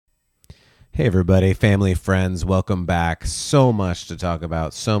Hey everybody, family, friends, welcome back. So much to talk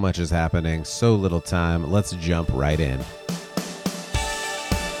about, so much is happening, so little time. Let's jump right in.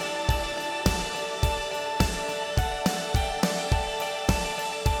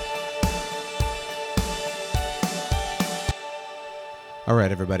 All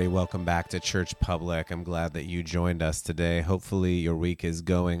right, everybody, welcome back to Church Public. I'm glad that you joined us today. Hopefully your week is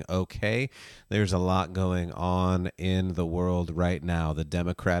going okay. There's a lot going on in the world right now. The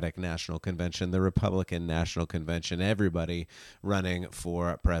Democratic National Convention, the Republican National Convention, everybody running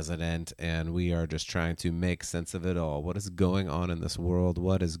for president, and we are just trying to make sense of it all. What is going on in this world?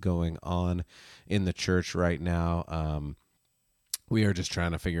 What is going on in the church right now? We are just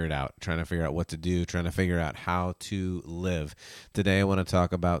trying to figure it out, trying to figure out what to do, trying to figure out how to live. Today, I want to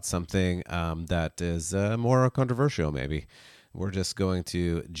talk about something that is more controversial, maybe. We're just going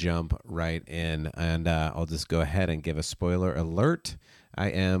to jump right in, and I'll just go ahead and give a spoiler alert. I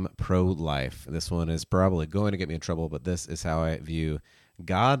am pro-life. This one is probably going to get me in trouble, but this is how I view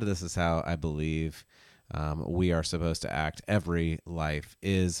God. This is how I believe we are supposed to act. Every life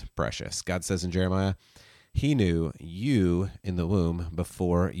is precious. God says in Jeremiah, He knew you in the womb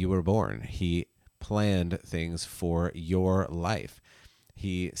before you were born. He planned things for your life.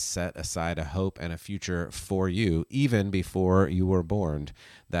 He set aside a hope and a future for you even before you were born.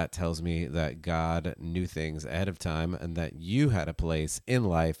 That tells me that God knew things ahead of time and that you had a place in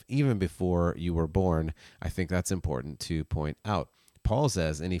life even before you were born. I think that's important to point out. Paul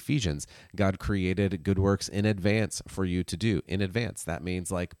says in Ephesians, God created good works in advance for you to do. In advance, that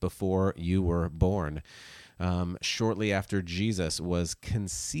means like before you were born. Shortly after Jesus was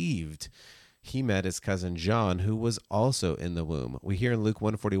conceived, he met his cousin John, who was also in the womb. We hear in Luke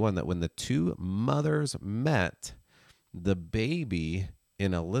 1:41 that when the two mothers met, the baby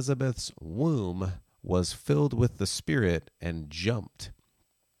in Elizabeth's womb was filled with the Spirit and jumped.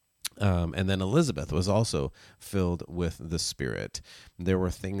 And then Elizabeth was also filled with the Spirit. There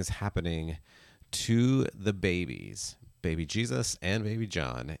were things happening to the babies, baby Jesus and baby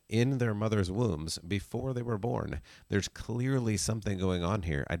John, in their mother's wombs before they were born. There's clearly something going on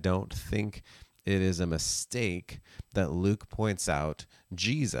here. I don't think it is a mistake that Luke points out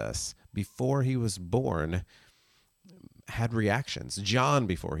Jesus, before he was born, had reactions. John,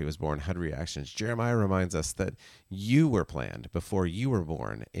 before he was born, had reactions. Jeremiah reminds us that you were planned before you were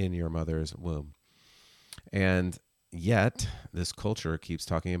born in your mother's womb. And yet, this culture keeps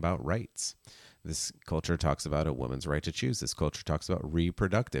talking about rights. This culture talks about a woman's right to choose. This culture talks about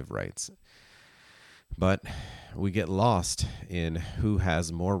reproductive rights. But we get lost in who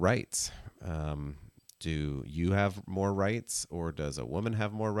has more rights. Do you have more rights, or does a woman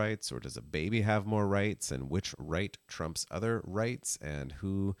have more rights, or does a baby have more rights, and which right trumps other rights, and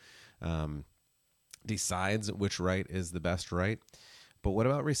who decides which right is the best right? But what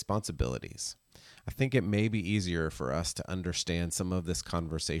about responsibilities? I think it may be easier for us to understand some of this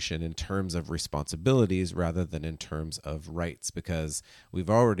conversation in terms of responsibilities rather than in terms of rights, because we've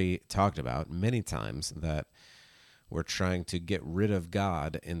already talked about many times that we're trying to get rid of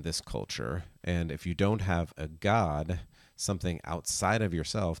God in this culture. And if you don't have a God, something outside of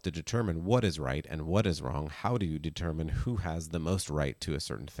yourself to determine what is right and what is wrong, how do you determine who has the most right to a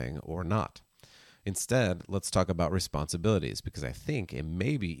certain thing or not? Instead, let's talk about responsibilities, because I think it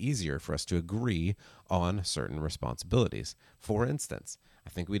may be easier for us to agree on certain responsibilities. For instance, I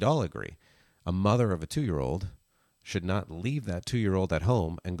think we'd all agree a mother of a 2-year-old should not leave that 2-year-old at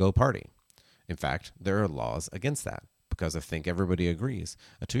home and go party. In fact, there are laws against that, because I think everybody agrees.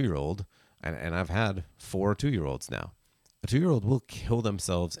 A 2-year-old, and I've had 4 2-year-olds now, a 2-year-old will kill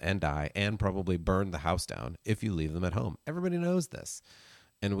themselves and die and probably burn the house down if you leave them at home. Everybody knows this.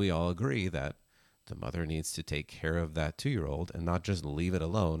 And we all agree that the mother needs to take care of that 2-year-old and not just leave it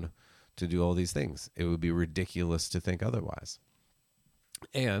alone to do all these things. It would be ridiculous to think otherwise.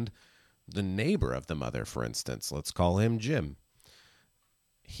 And the neighbor of the mother, for instance, let's call him Jim.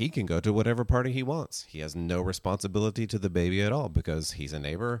 He can go to whatever party he wants. He has no responsibility to the baby at all because he's a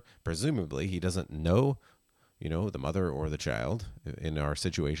neighbor. Presumably, he doesn't know, the mother or the child in our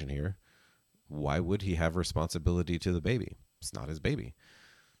situation here. Why would he have responsibility to the baby? It's not his baby.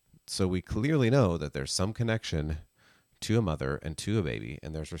 So we clearly know that there's some connection to a mother and to a baby,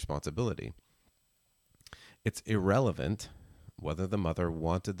 and there's responsibility. It's irrelevant whether the mother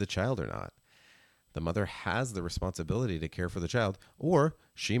wanted the child or not. The mother has the responsibility to care for the child, or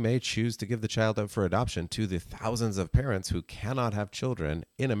she may choose to give the child up for adoption to the thousands of parents who cannot have children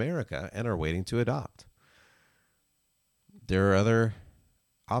in America and are waiting to adopt. There are other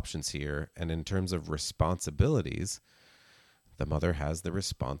options here, and in terms of responsibilities, the mother has the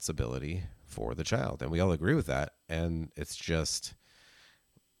responsibility for the child, and we all agree with that. And it's just,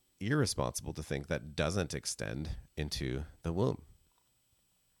 irresponsible to think that doesn't extend into the womb.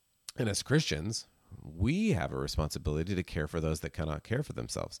 And as Christians, we have a responsibility to care for those that cannot care for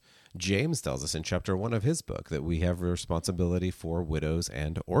themselves. James tells us in chapter 1 of his book that we have a responsibility for widows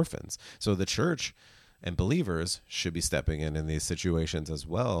and orphans. So the church and believers should be stepping in these situations as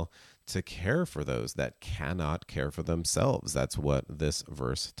well to care for those that cannot care for themselves. That's what this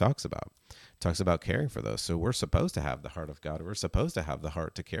verse talks about. It talks about caring for those. So we're supposed to have the heart of God. We're supposed to have the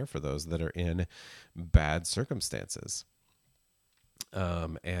heart to care for those that are in bad circumstances.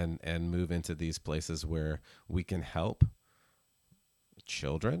 And move into these places where we can help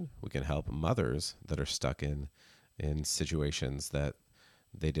children, we can help mothers that are stuck in situations that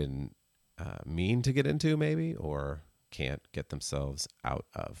they didn't mean to get into maybe, or can't get themselves out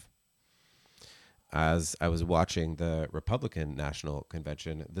of. As I was watching the Republican National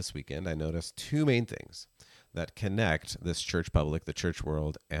Convention this weekend, I noticed two main things that connect this church public, the church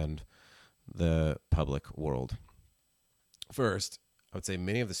world, and the public world. First, I would say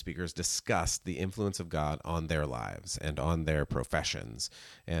many of the speakers discussed the influence of God on their lives and on their professions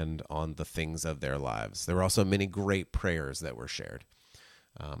and on the things of their lives. There were also many great prayers that were shared.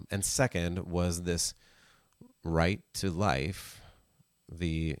 And second was this right to life,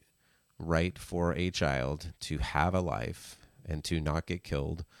 the right for a child to have a life and to not get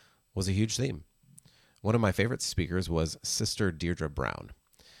killed, was a huge theme. One of my favorite speakers was Sister Deirdre Brown.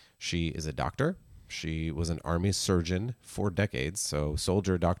 She is a doctor. She was an army surgeon for decades, so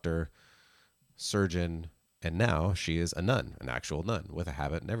soldier, doctor, surgeon, and now she is a nun, an actual nun with a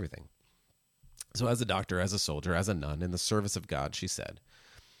habit and everything. So as a doctor, as a soldier, as a nun, in the service of God, she said,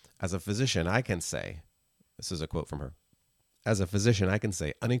 as a physician, I can say, this is a quote from her, as a physician, I can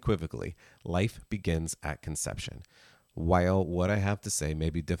say unequivocally, life begins at conception. While what I have to say may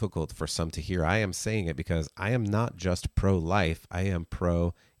be difficult for some to hear, I am saying it because I am not just pro-life, I am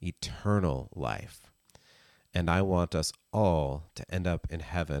pro-eternal life. And I want us all to end up in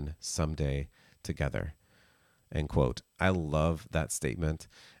heaven someday together. End quote. I love that statement,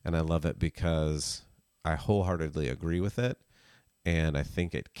 and I love it because I wholeheartedly agree with it, and I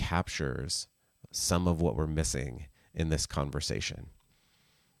think it captures some of what we're missing in this conversation.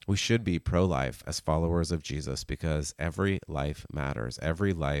 We should be pro-life as followers of Jesus because every life matters.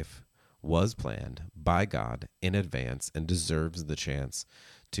 Every life was planned by God in advance and deserves the chance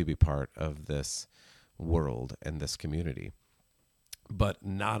to be part of this world and this community. But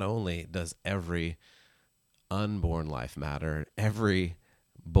not only does every unborn life matter, every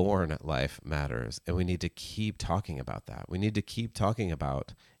born life matters, and we need to keep talking about that. We need to keep talking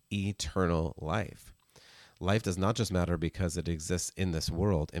about eternal life. Life does not just matter because it exists in this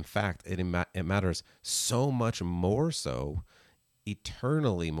world. In fact, it matters so much more so,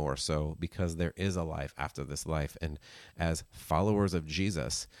 eternally more so, because there is a life after this life. And as followers of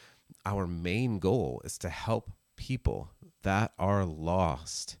Jesus, our main goal is to help people that are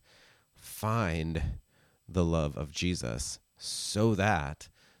lost find the love of Jesus so that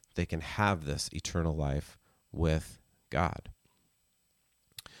they can have this eternal life with God.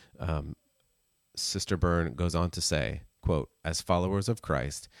 Sister Byrne goes on to say, quote, as followers of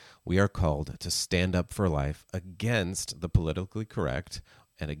Christ, we are called to stand up for life against the politically correct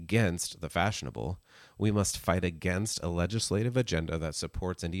and against the fashionable. We must fight against a legislative agenda that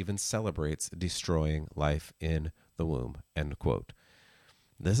supports and even celebrates destroying life in the womb, end quote.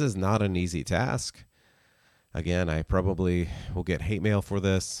 This is not an easy task. Again, I probably will get hate mail for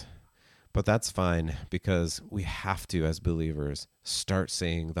this, but that's fine because we have to, as believers, start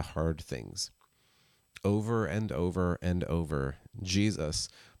saying the hard things. Over and over and over, Jesus,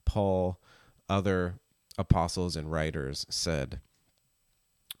 Paul, other apostles and writers said,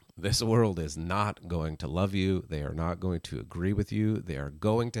 this world is not going to love you. They are not going to agree with you. They are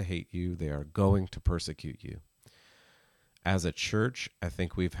going to hate you. They are going to persecute you. As a church, I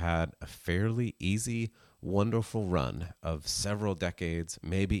think we've had a fairly easy, wonderful run of several decades,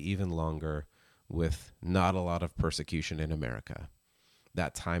 maybe even longer, with not a lot of persecution in America.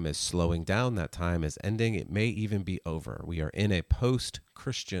 That time is slowing down. That time is ending. It may even be over. We are in a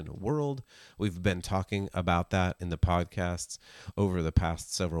post-Christian world. We've been talking about that in the podcasts over the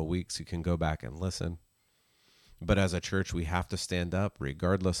past several weeks. You can go back and listen. But as a church, we have to stand up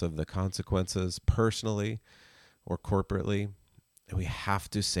regardless of the consequences, personally or corporately. And we have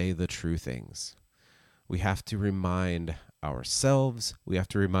to say the true things. We have to remind ourselves, we have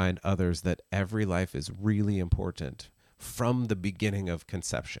to remind others that every life is really important from the beginning of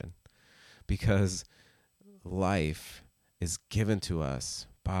conception, because life is given to us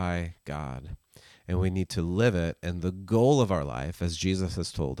by God, and we need to live it. And the goal of our life, as Jesus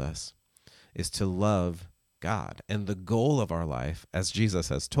has told us, is to love God. And the goal of our life, as Jesus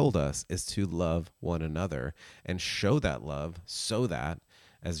has told us, is to love one another and show that love so that,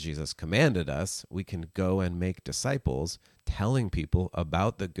 as Jesus commanded us, we can go and make disciples, telling people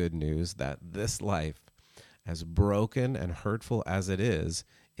about the good news that this life, as broken and hurtful as it is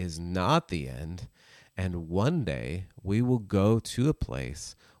not the end. And one day we will go to a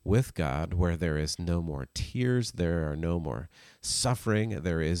place with God where there is no more tears, there are no more suffering,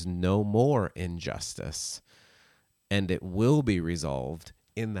 there is no more injustice, and it will be resolved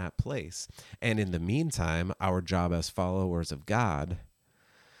in that place. And in the meantime, our job as followers of God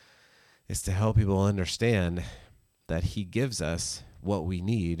is to help people understand that he gives us what we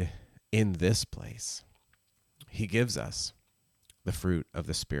need in this place. He gives us the fruit of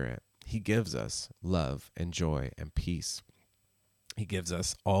the Spirit. He gives us love and joy and peace. He gives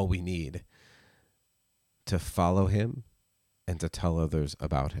us all we need to follow him and to tell others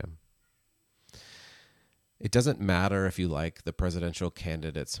about him. It doesn't matter if you like the presidential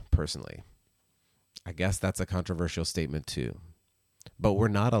candidates personally. I guess that's a controversial statement too. But we're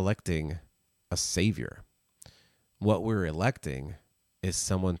not electing a savior. What we're electing is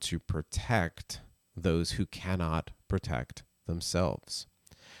someone to protect those who cannot protect themselves.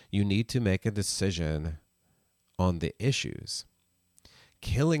 You need to make a decision on the issues.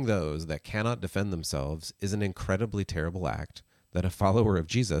 Killing those that cannot defend themselves is an incredibly terrible act that a follower of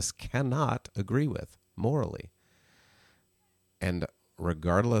Jesus cannot agree with morally. And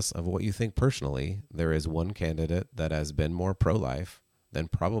regardless of what you think personally, there is one candidate that has been more pro-life than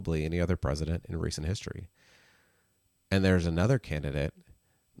probably any other president in recent history. And there's another candidate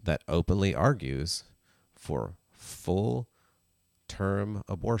that openly argues for full-term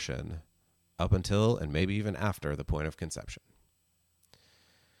abortion up until and maybe even after the point of conception.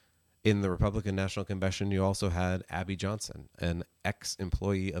 In the Republican National Convention, you also had Abby Johnson, an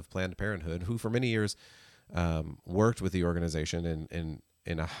ex-employee of Planned Parenthood, who for many years worked with the organization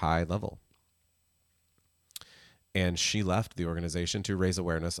in a high level. And she left the organization to raise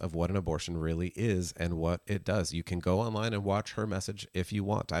awareness of what an abortion really is and what it does. You can go online and watch her message if you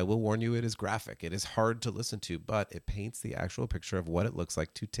want. I will warn you, it is graphic. It is hard to listen to, but it paints the actual picture of what it looks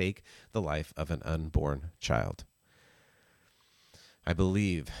like to take the life of an unborn child. I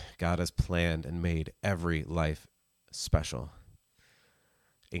believe God has planned and made every life special.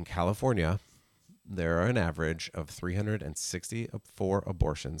 In California, there are an average of 364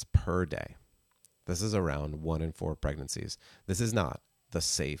 abortions per day. This is around 1 in 4 pregnancies. This is not the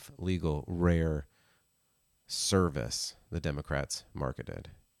safe, legal, rare service the Democrats marketed.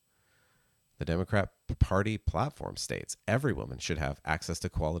 The Democrat Party platform states every woman should have access to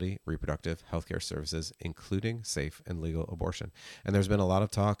quality reproductive health care services, including safe and legal abortion. And there's been a lot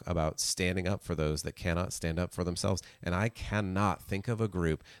of talk about standing up for those that cannot stand up for themselves. And I cannot think of a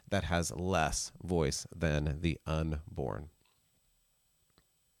group that has less voice than the unborn.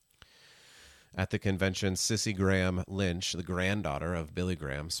 At the convention, Cissy Graham Lynch, the granddaughter of Billy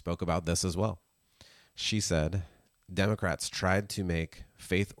Graham, spoke about this as well. She said, Democrats tried to make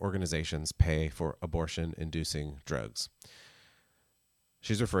faith organizations pay for abortion-inducing drugs.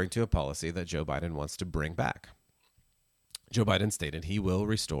 She's referring to a policy that Joe Biden wants to bring back. Joe Biden stated he will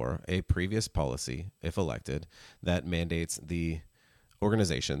restore a previous policy, if elected, that mandates the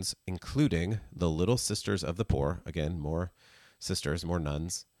organizations, including the Little Sisters of the Poor, again, more sisters, more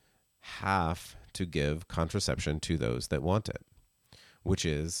nuns, have to give contraception to those that want it, which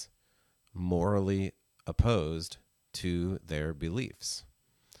is morally opposed to their beliefs.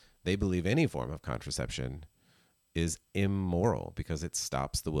 They believe any form of contraception is immoral because it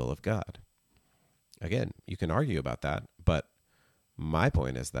stops the will of God. Again, you can argue about that, but my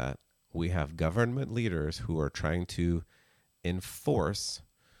point is that we have government leaders who are trying to enforce,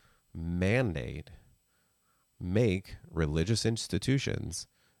 mandate, make religious institutions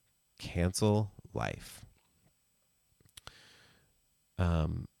cancel life.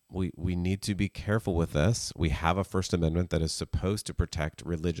 We need to be careful with this. We have a First Amendment that is supposed to protect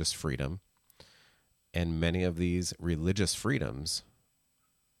religious freedom, and many of these religious freedoms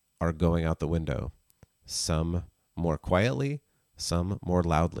are going out the window. Some more quietly, some more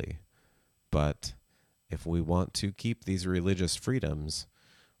loudly. But if we want to keep these religious freedoms,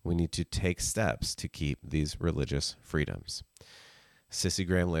 we need to take steps to keep these religious freedoms. Cissy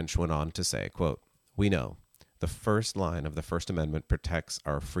Graham Lynch went on to say, quote, "We know the first line of the First Amendment protects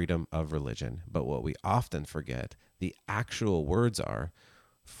our freedom of religion, but what we often forget, the actual words are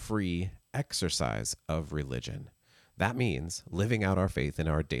free exercise of religion. That means living out our faith in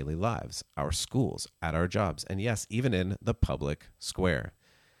our daily lives, our schools, at our jobs, and yes, even in the public square.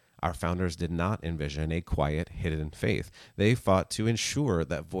 Our founders did not envision a quiet, hidden faith. They fought to ensure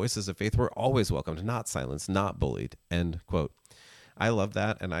that voices of faith were always welcomed, not silenced, not bullied. End quote. I love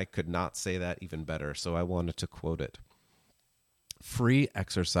that, and I could not say that even better, so I wanted to quote it. Free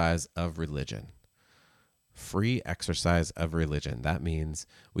exercise of religion. Free exercise of religion. That means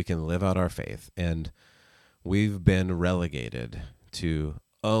we can live out our faith, and we've been relegated to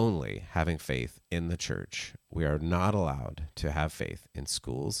only having faith in the church. We are not allowed to have faith in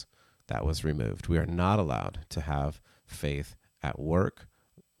schools. That was removed. We are not allowed to have faith at work.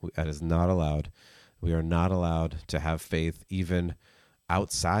 That is not allowed. We are not allowed to have faith even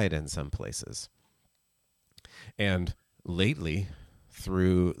outside in some places. And lately,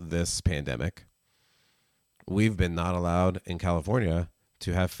 through this pandemic, we've been not allowed in California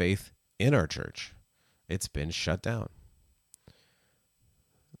to have faith in our church. It's been shut down.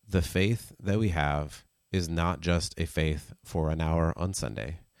 The faith that we have is not just a faith for an hour on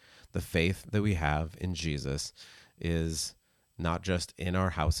Sunday. The faith that we have in Jesus is not just in our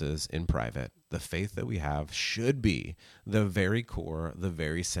houses in private. The faith that we have should be the very core, the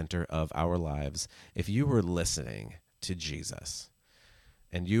very center of our lives. If you were listening to Jesus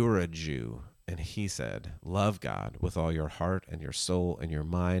and you were a Jew and he said, love God with all your heart and your soul and your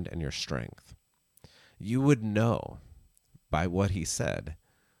mind and your strength, you would know by what he said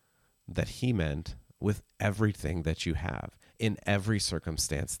that he meant with everything that you have, in every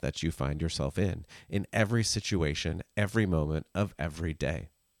circumstance that you find yourself in every situation, every moment of every day.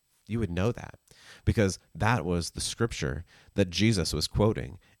 You would know that because that was the scripture that Jesus was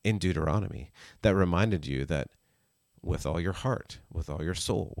quoting in Deuteronomy that reminded you that with all your heart, with all your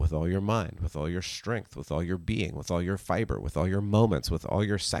soul, with all your mind, with all your strength, with all your being, with all your fiber, with all your moments, with all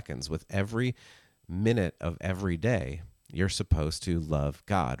your seconds, with every minute of every day, you're supposed to love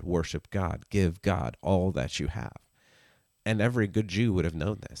God, worship God, give God all that you have. And every good Jew would have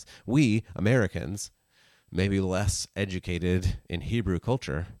known this. We, Americans, maybe less educated in Hebrew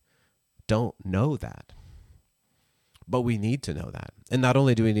culture, don't know that. But we need to know that. And not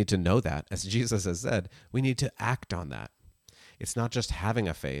only do we need to know that, as Jesus has said, we need to act on that. It's not just having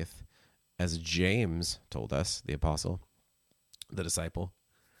a faith, as James told us, the apostle, the disciple.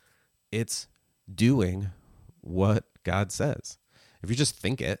 It's doing what God says. If you just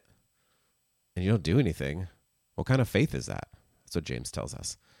think it and you don't do anything, what kind of faith is that? That's what James tells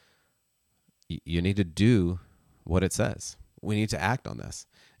us. You need to do what it says. We need to act on this.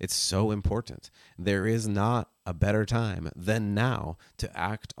 It's so important. There is not a better time than now to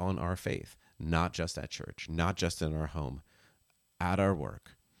act on our faith, not just at church, not just in our home, at our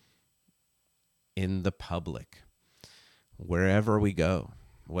work, in the public, wherever we go,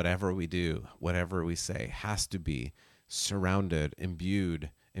 whatever we do, whatever we say has to be surrounded,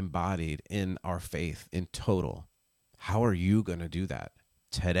 imbued, embodied in our faith in total. How are you going to do that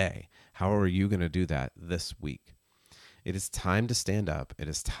today? How are you going to do that this week? It is time to stand up. It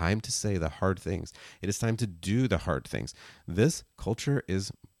is time to say the hard things. It is time to do the hard things. This culture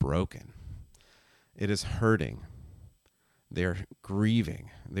is broken. It is hurting. They're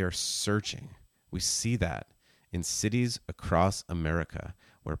grieving. They're searching. We see that in cities across America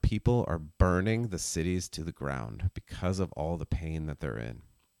where people are burning the cities to the ground because of all the pain that they're in.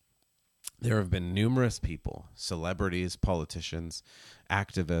 There have been numerous people, celebrities, politicians,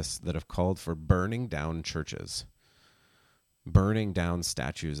 activists that have called for burning down churches, burning down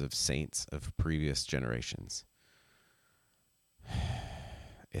statues of saints of previous generations.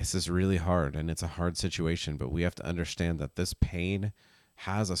 This is really hard, and it's a hard situation, but we have to understand that this pain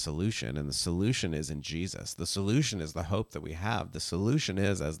has a solution, and the solution is in Jesus. The solution is the hope that we have. The solution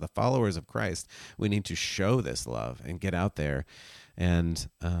is, as the followers of Christ, we need to show this love and get out there. And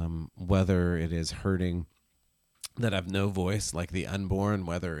whether it is hurting that have no voice, like the unborn,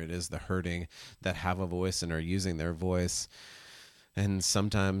 whether it is the hurting that have a voice and are using their voice, and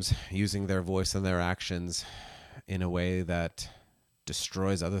sometimes using their voice and their actions in a way that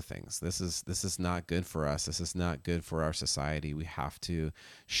destroys other things. This is not good for us. This is not good for our society. We have to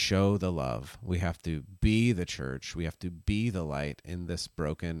show the love. We have to be the church. We have to be the light in this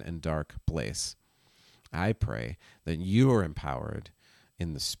broken and dark place. I pray that you are empowered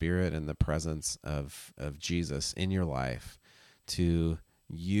in the spirit and the presence of Jesus in your life to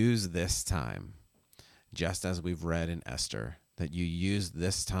use this time, just as we've read in Esther, that you use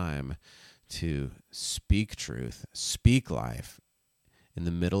this time to speak truth, speak life in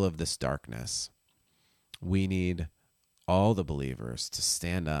the middle of this darkness. We need all the believers to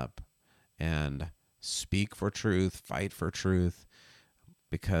stand up and speak for truth, fight for truth,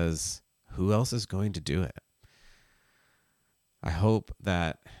 because who else is going to do it? I hope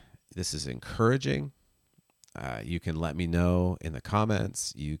that this is encouraging. You can let me know in the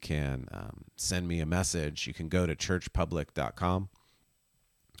comments. You can send me a message. You can go to churchpublic.com.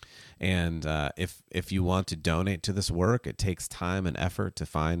 And if you want to donate to this work, it takes time and effort to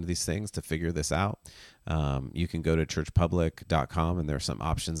find these things, to figure this out. You can go to churchpublic.com, and there are some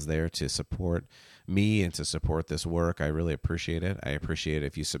options there to support me and to support this work. I really appreciate it. I appreciate it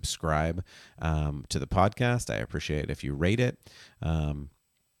if you subscribe to the podcast. I appreciate it if you rate it.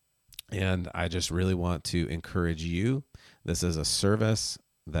 And I just really want to encourage you. This is a service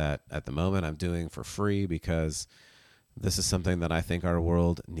that at the moment I'm doing for free because this is something that I think our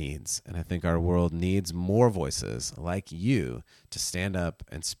world needs. And I think our world needs more voices like you to stand up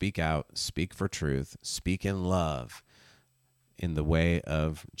and speak out, speak for truth, speak in love in the way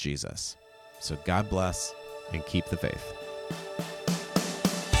of Jesus. So God bless and keep the faith.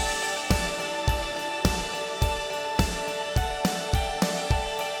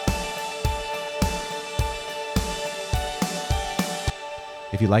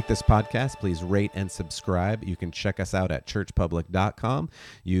 If you like this podcast, please rate and subscribe. You can check us out at churchpublic.com.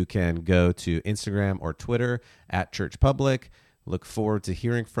 You can go to Instagram or Twitter at churchpublic. Look forward to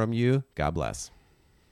hearing from you. God bless.